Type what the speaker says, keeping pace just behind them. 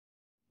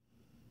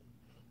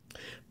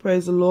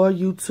Praise the Lord,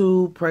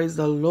 YouTube. Praise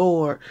the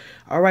Lord.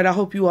 All right, I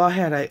hope you all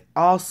had an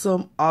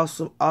awesome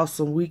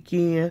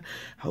weekend.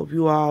 Hope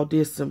you all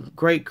did some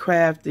great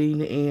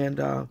crafting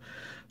and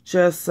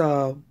just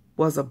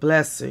was a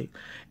blessing.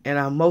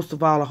 And most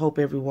of all, I hope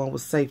everyone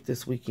was safe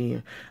this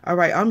weekend. All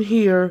right, I'm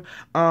here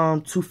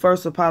to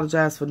first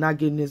apologize for not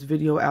getting this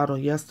video out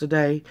on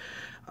yesterday.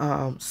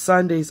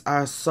 Sundays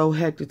are so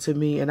hectic to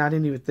me, and I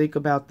didn't even think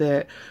about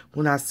that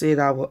when I said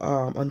I would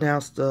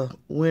announce the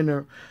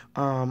winner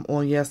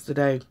on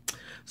yesterday.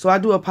 So I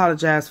do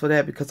apologize for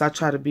that because I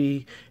try to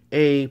be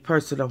a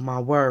person of my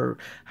word.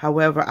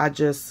 However, I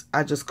just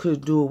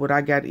couldn't do it when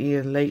I got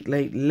in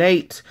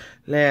late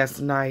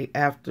last night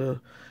after.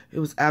 It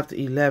was after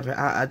 11.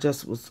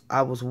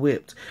 I was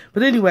whipped.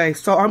 But anyway,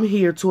 so I'm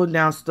here to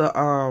announce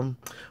the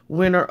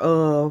winner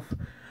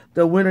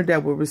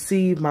that will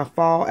receive my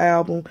fall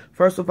album.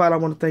 First of all, I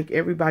want to thank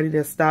everybody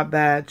that stopped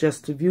by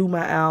just to view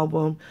my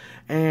album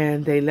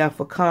and they left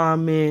a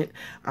comment.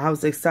 I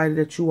was excited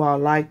that you all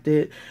liked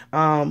it.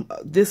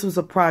 This was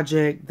a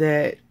project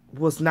that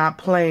was not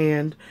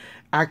planned.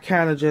 I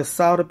kind of just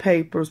saw the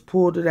papers,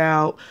 pulled it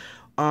out,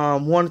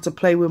 wanted to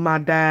play with my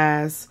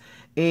dies,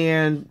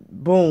 and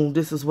boom,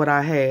 this is what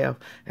I have.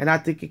 And I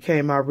think it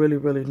came out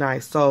really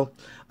nice. So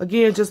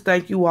again, just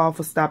thank you all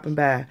for stopping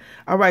by.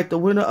 All right, the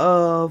winner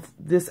of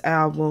this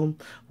album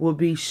will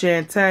be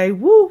Shantae.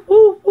 Woo,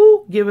 woo,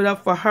 woo. Give it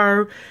up for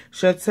her.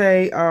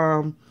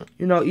 Shantae,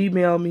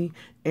 email me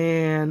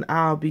and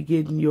I'll be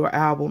getting your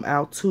album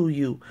out to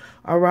you.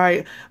 All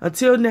right.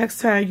 Until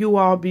next time, you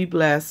all be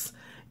blessed.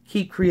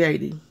 Keep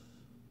creating.